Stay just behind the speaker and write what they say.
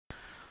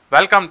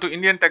Welcome to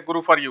Indian Tech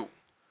Guru for you.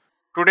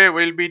 Today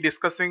we will be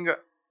discussing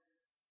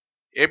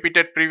AP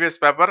TET previous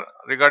paper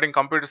regarding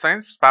computer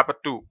science paper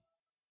 2.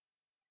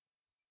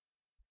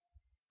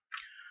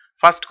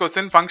 First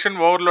question, function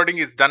overloading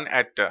is done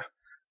at.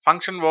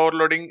 Function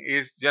overloading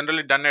is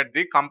generally done at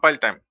the compile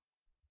time.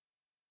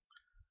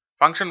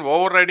 Function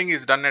overriding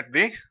is done at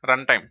the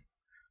runtime.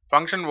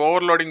 Function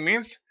overloading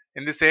means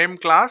in the same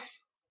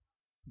class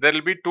there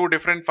will be two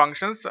different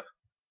functions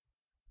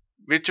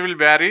which will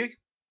vary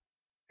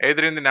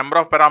either in the number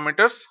of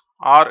parameters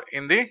or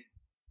in the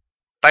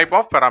type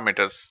of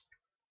parameters.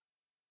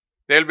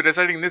 They will be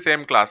residing in the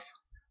same class.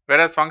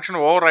 Whereas function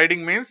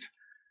overriding means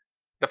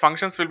the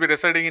functions will be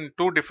residing in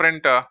two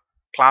different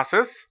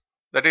classes,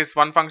 that is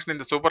one function in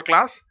the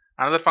superclass,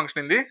 another function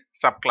in the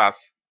subclass.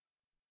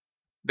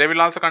 They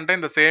will also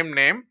contain the same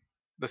name,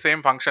 the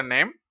same function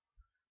name.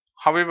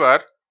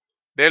 However,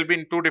 they will be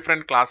in two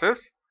different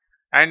classes,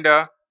 and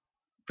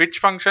which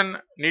function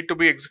need to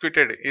be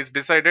executed is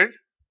decided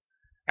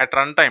at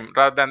runtime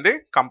rather than the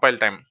compile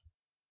time.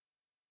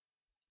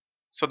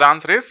 So the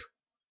answer is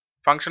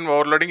function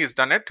overloading is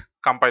done at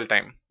compile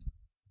time.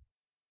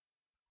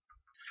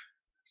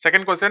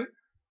 Second question,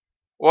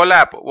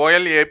 OLAP,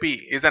 OLAP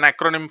is an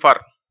acronym for.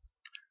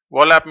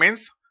 OLAP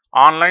means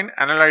Online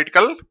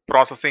Analytical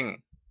Processing.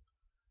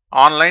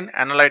 Online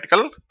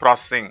Analytical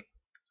Processing.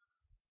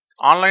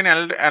 Online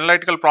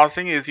Analytical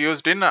Processing is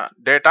used in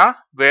data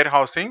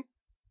warehousing,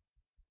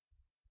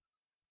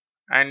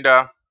 and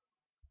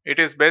it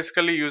is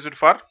basically used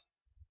for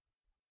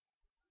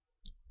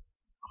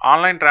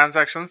online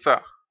transactions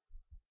to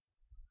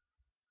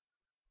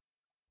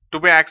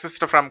be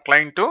accessed from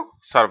client to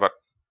server.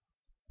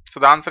 So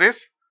the answer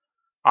is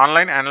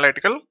Online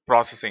Analytical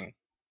Processing.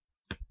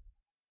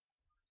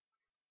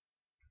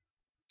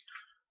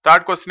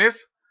 Third question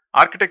is,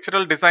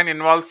 architectural design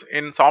involves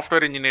in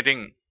software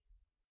engineering.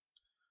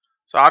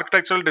 So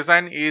architectural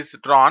design is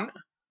drawn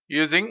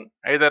using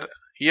either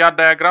ER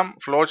diagram,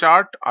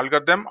 flowchart,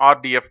 algorithm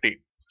or DFT.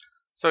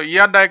 So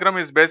ER diagram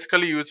is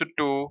basically used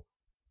to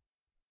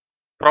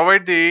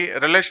provide the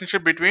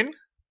relationship between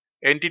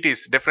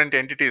entities, different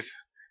entities.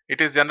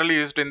 It is generally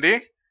used in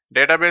the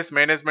database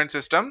management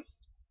system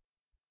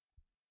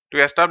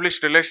to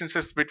establish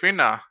relationships between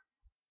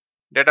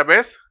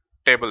database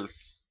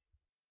tables,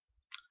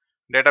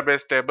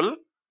 database table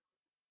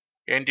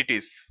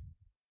entities.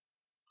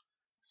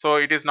 So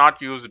it is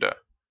not used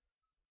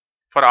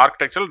for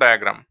architectural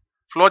diagram.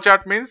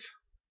 Flowchart means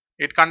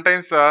it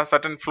contains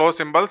certain flow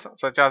symbols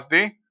such as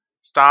the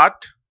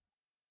start,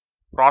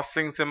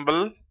 processing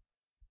symbol,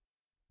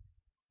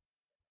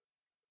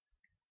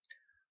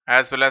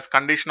 as well as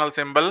conditional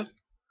symbol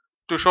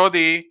to show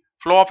the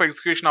flow of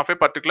execution of a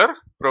particular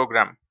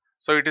program.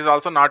 So it is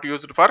also not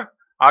used for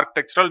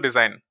architectural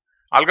design.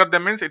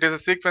 Algorithm means it is a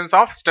sequence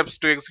of steps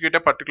to execute a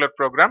particular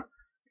program.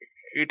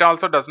 It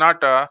also does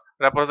not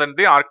represent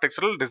the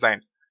architectural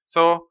design.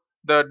 So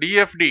the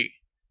DFD,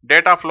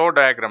 data flow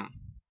diagram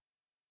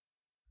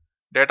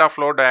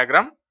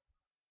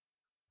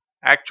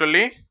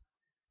actually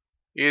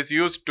is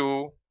used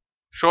to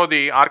show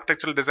the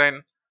architectural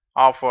design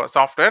of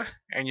software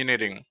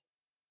engineering,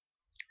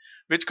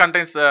 which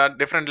contains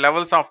different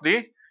levels of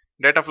the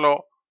data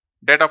flow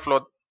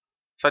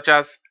such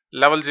as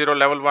level 0,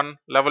 level 1,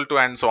 level 2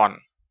 and so on.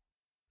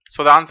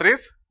 So the answer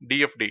is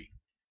DFD.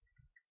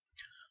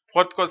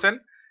 Fourth question,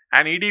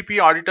 an EDP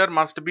auditor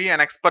must be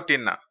an expert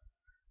in.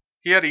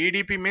 Here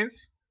EDP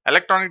means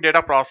electronic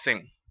data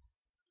processing.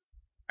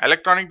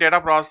 Electronic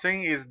data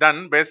processing is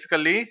done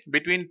basically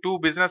between two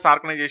business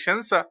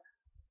organizations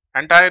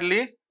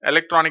entirely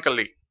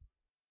electronically.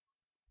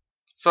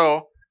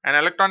 So an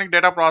electronic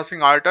data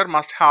processing auditor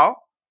must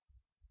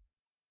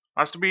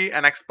be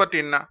an expert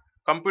in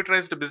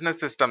computerized business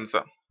systems,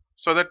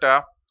 so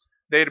that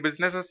their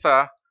businesses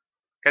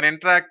can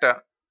interact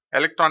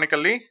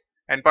electronically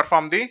and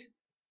perform the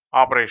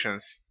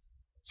operations.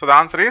 So the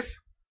answer is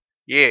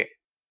A,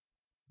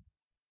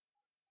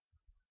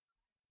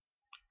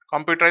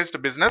 computerized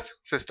business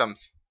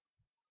systems.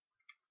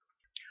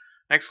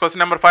 Next question,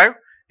 number 5.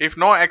 If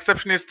no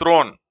exception is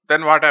thrown,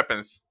 then what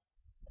happens?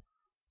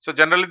 So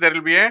generally there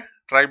will be a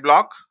try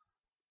block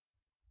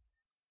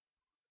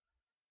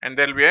and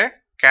there will be a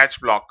catch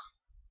block.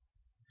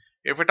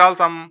 If at all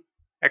some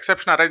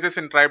exception arises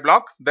in try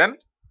block, then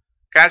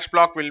catch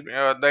block will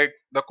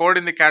the code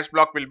in the catch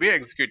block will be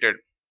executed.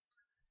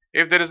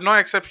 If there is no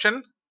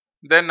exception,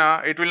 then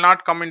it will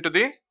not come into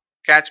the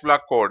catch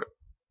block code.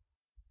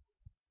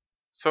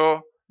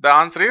 So the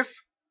answer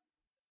is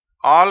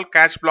all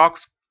catch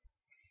blocks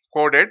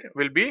coded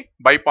will be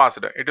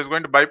bypassed. It is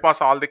going to bypass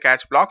all the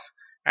catch blocks,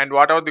 and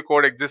whatever the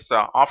code exists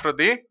after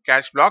the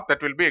catch block,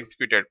 that will be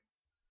executed.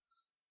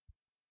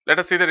 Let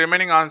us see the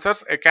remaining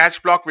answers. A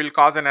catch block will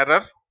cause an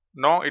error.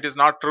 No, it is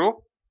not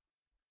true.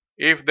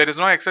 If there is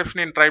no exception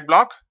in try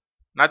block,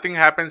 nothing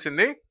happens in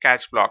the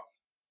catch block.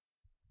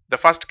 The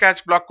first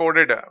catch block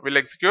coded will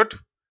execute.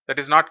 That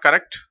is not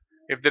correct.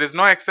 If there is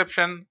no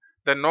exception,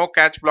 then no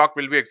catch block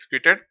will be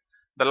executed.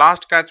 The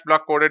last catch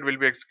block coded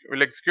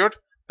will execute.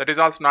 That is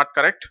also not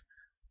correct.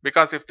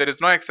 because if there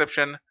is no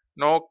exception,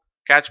 no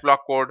catch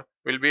block code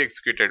will be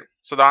executed.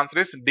 So the answer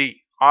is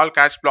D. All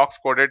catch blocks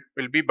coded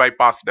will be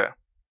bypassed.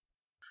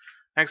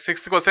 Next,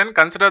 sixth question.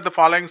 Consider the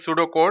following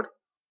pseudocode.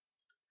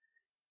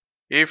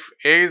 If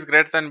A is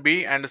greater than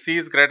B and C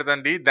is greater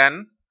than D,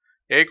 then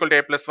A equal to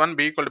A plus 1,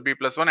 B equal to B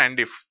plus 1, and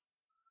if.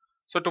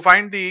 So to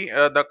find the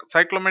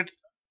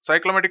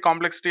cyclomatic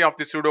complexity of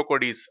the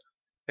pseudocode is,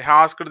 they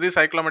have asked the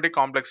cyclomatic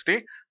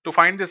complexity. To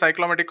find the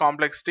cyclomatic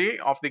complexity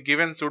of the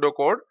given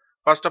pseudocode,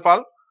 first of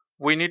all,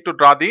 we need to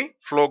draw the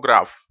flow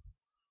graph.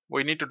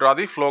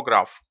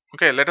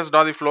 Okay, let us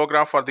draw the flow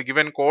graph for the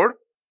given code.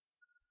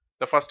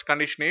 The first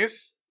condition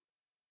is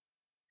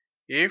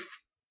if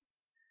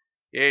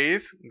A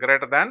is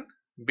greater than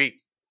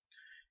B.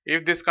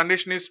 If this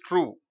condition is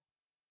true,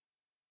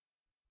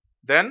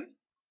 then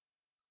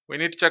we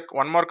need to check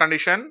one more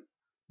condition,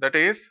 that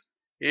is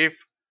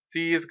if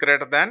C is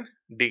greater than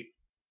D.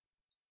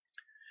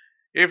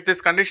 If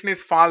this condition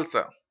is false,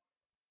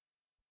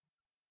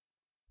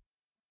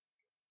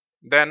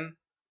 then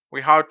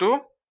we have to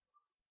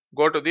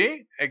go to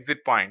the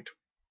exit point.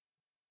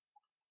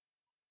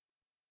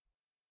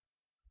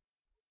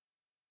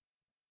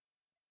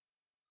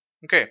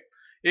 Okay,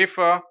 if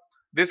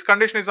this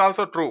condition is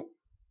also true,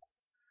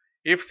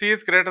 if C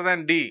is greater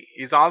than D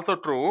is also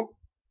true,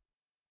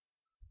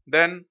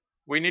 then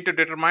we need to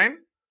determine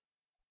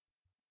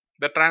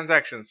the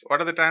transactions.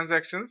 What are the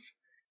transactions?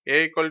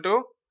 A equal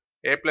to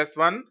A plus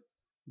 1,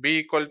 B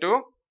equal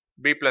to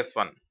B plus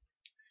 1.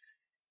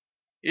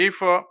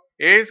 If A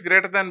is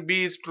greater than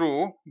B is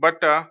true,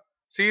 but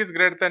C is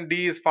greater than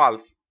D is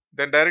false,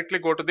 then directly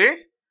go to the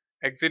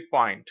exit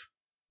point.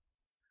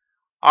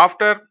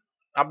 After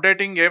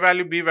updating A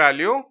value, B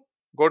value,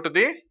 go to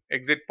the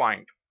exit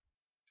point.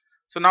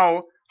 So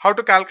now, how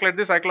to calculate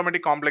the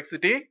cyclomatic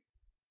complexity?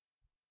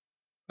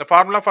 The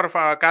formula for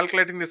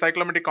calculating the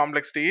cyclomatic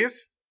complexity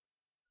is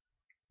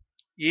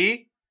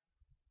E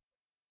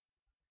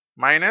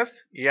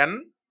minus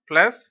N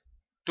plus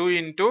 2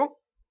 into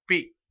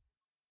P.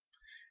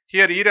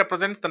 Here E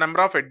represents the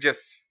number of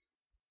edges.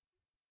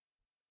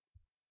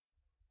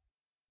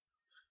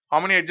 How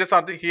many edges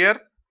are there here?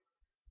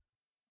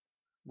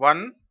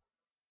 1,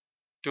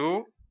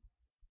 2,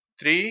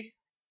 3,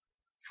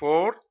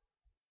 4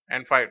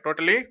 and 5.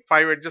 Totally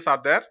 5 edges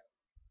are there.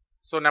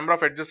 So number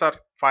of edges are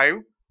 5,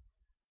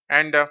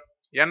 and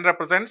N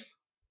represents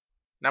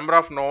number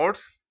of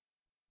nodes.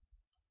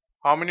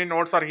 How many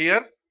nodes are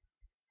here?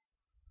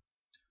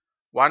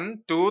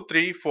 1, 2,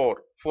 3,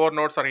 4. 4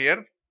 nodes are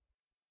here.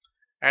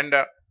 And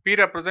P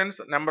represents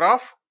number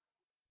of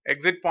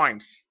exit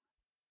points.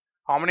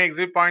 How many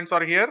exit points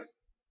are here?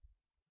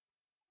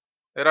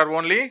 There are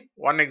only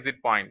one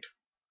exit point.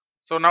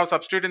 So now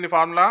substitute in the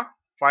formula.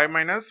 5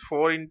 minus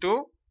 4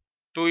 into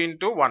 2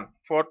 into 1.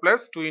 4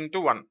 plus 2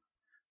 into 1.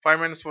 5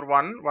 minus 4,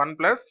 1. 1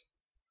 plus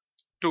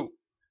 2.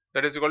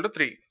 That is equal to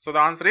 3. So the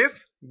answer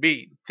is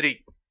B,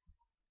 3.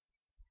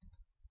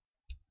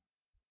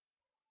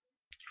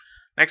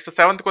 Next,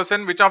 seventh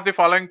question. Which of the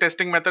following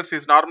testing methods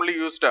is normally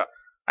used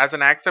as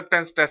an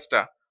acceptance test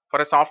for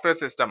a software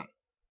system?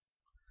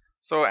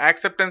 So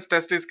acceptance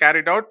test is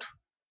carried out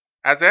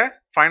as a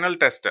final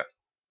test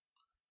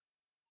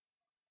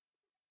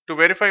to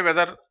verify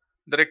whether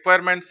the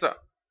requirements of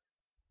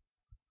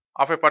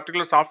a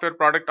particular software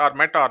product are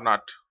met or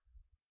not.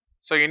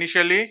 So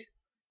initially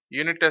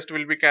unit test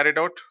will be carried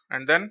out,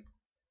 and then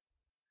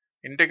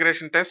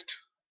integration test,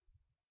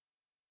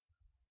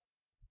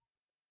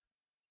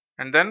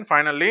 and then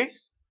finally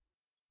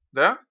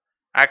the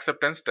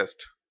acceptance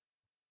test.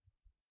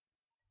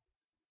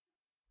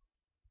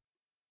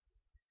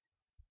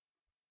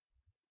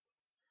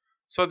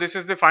 So this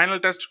is the final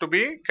test to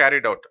be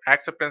carried out.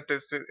 Acceptance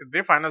test is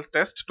the final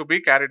test to be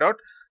carried out,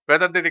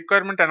 whether the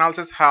requirement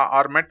analysis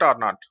are met or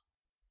not.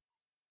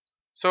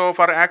 So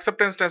for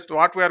acceptance test,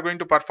 what we are going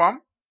to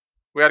perform?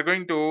 We are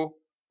going to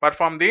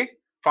perform the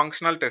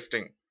functional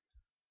testing,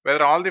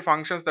 whether all the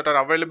functions that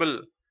are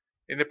available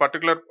in the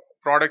particular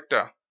product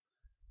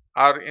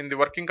are in the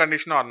working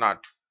condition or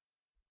not.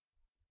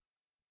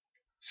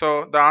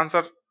 So the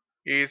answer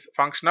is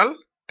functional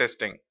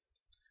testing.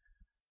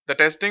 The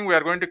testing we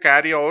are going to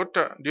carry out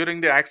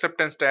during the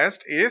acceptance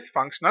test is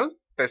functional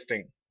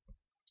testing.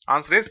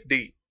 Answer is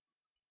D.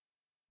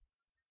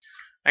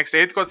 Next,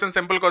 eighth question,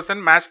 simple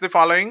question. Match the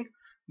following.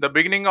 The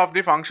beginning of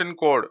the function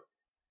code.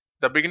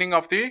 The beginning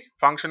of the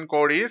function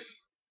code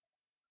is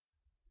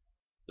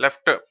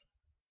left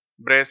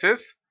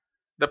braces.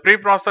 The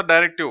preprocessor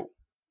directive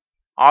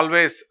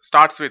always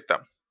starts with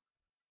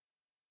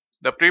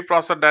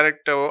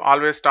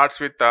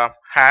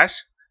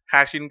hash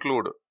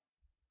include.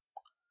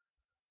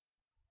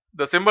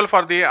 The symbol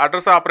for the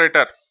address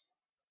operator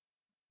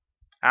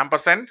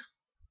ampersand.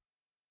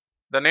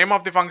 The name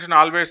of the function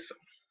always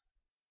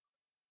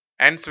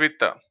ends with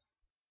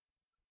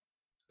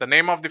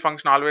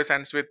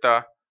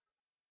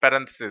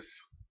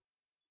parenthesis.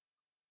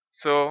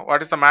 So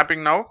what is the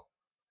mapping now?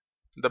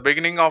 The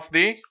beginning of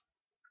the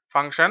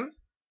function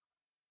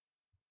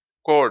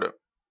code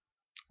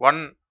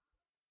 1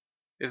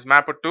 is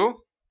mapped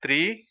to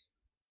 3,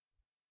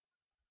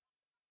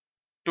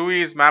 2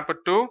 is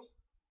mapped to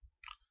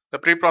the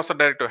preprocessor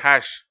directive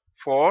hash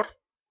 4,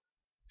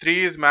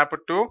 3 is mapped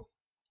to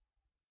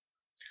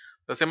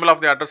the symbol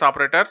of the address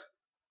operator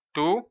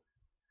 2,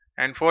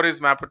 and 4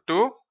 is mapped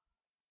to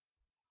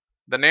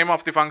the name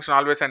of the function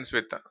always ends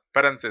with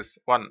parenthesis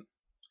 1.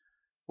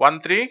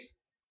 1 3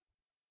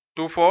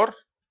 2 4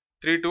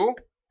 3 2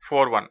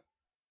 4 1.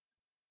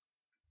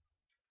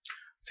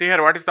 See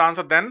here, what is the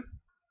answer then?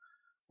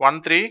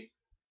 1 3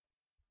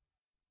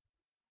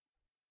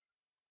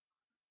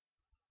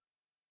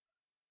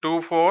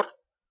 2 4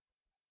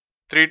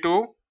 3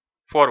 2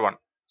 4 1.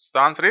 So the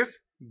answer is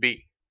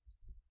B.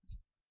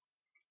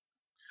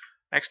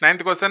 Next,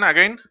 ninth question,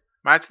 again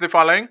match the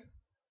following.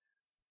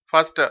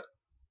 First,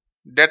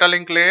 data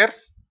link layer.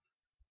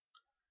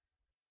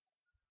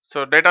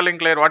 So data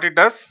link layer, what it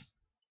does?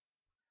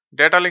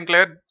 Data link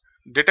layer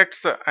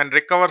detects and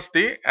recovers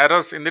the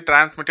errors in the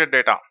transmitted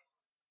data.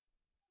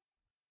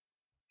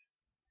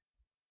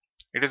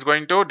 It is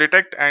going to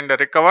detect and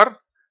recover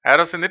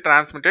errors in the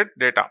transmitted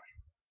data.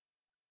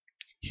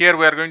 Here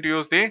we are going to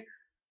use the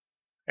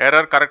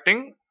error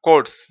correcting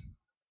codes.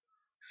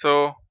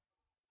 So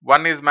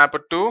 1 is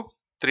mapped to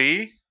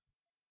 3.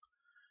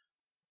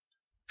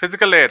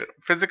 Physical layer,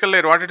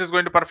 what it is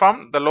going to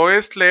perform? The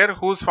lowest layer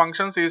whose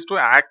functions is to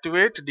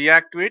activate,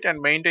 deactivate and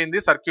maintain the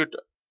circuit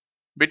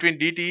between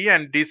DTE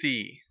and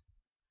DCE.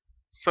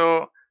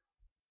 So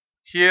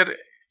here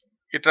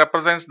it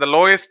represents the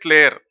lowest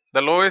layer.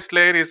 The lowest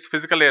layer is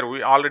physical layer,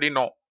 we already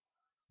know.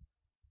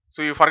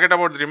 So you forget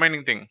about the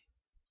remaining thing,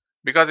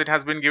 because it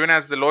has been given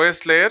as the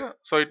lowest layer,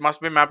 so it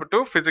must be mapped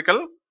to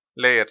physical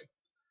layer.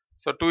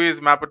 So 2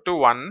 is mapped to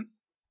 1,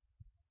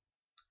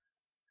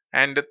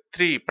 and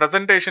 3,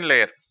 presentation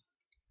layer.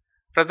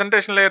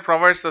 Presentation layer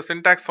provides the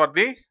syntax for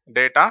the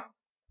data.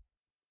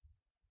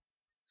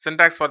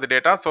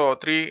 So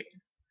 3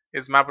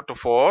 is mapped to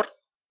 4,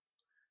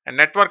 and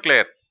network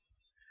layer.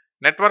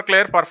 Network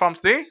layer performs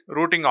the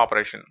routing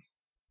operation.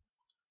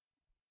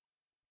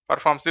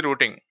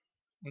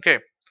 Okay.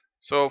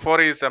 So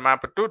 4 is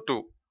mapped to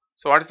 2.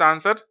 So what is the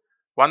answer?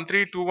 1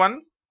 3 2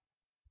 1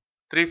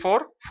 3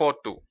 4 4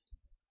 2.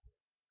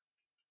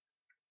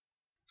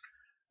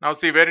 Now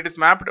see where it is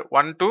mapped.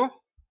 1 3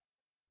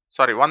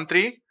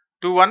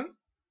 2 1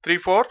 3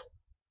 4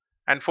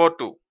 and 4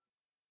 2.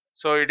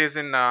 So it is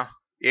in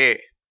A.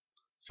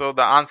 So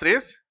the answer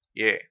is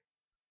A.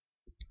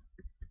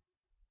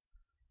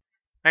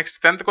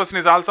 Next, 10th question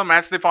is also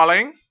match the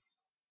following.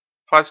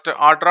 First,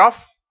 order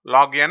of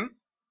log n.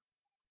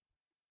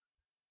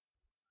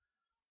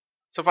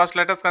 So first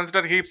let us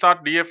consider heap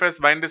sort, DFS,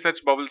 binary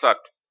search, bubble sort.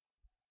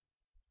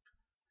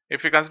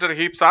 If we consider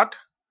heap sort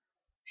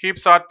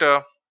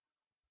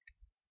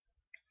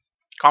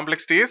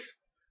complexity is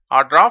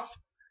order of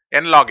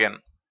n log n.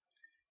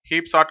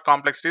 Heap sort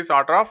complexity is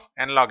order of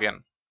n log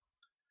n.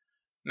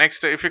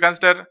 Next, if you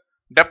consider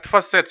depth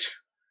first search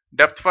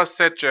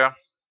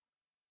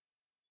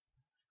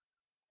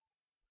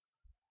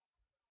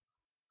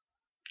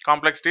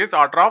complexity is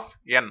order of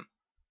n.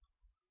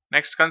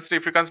 Next,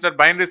 if you consider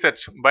binary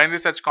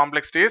search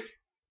complexity is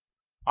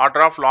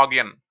order of log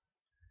n.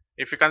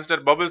 If you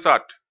consider bubble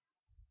sort,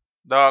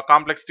 the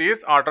complexity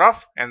is order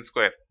of n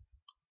square.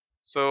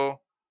 So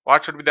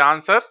what should be the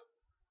answer?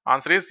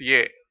 Answer is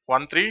A.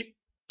 1 3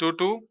 2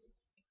 2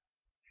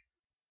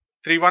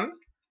 3 1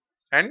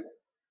 and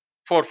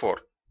 4 4.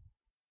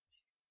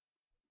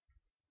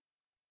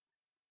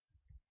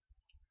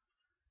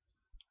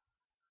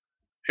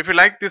 If you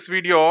like this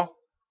video,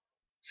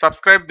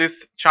 subscribe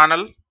this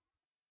channel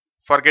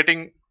for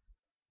getting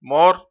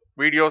more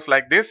videos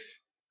like this,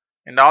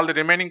 and all the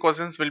remaining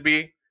questions will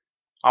be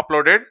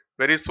uploaded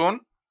very soon,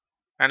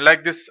 and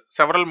like this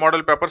several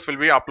model papers will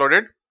be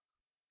uploaded.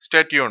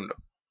 Stay tuned.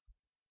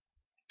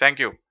 Thank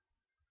you.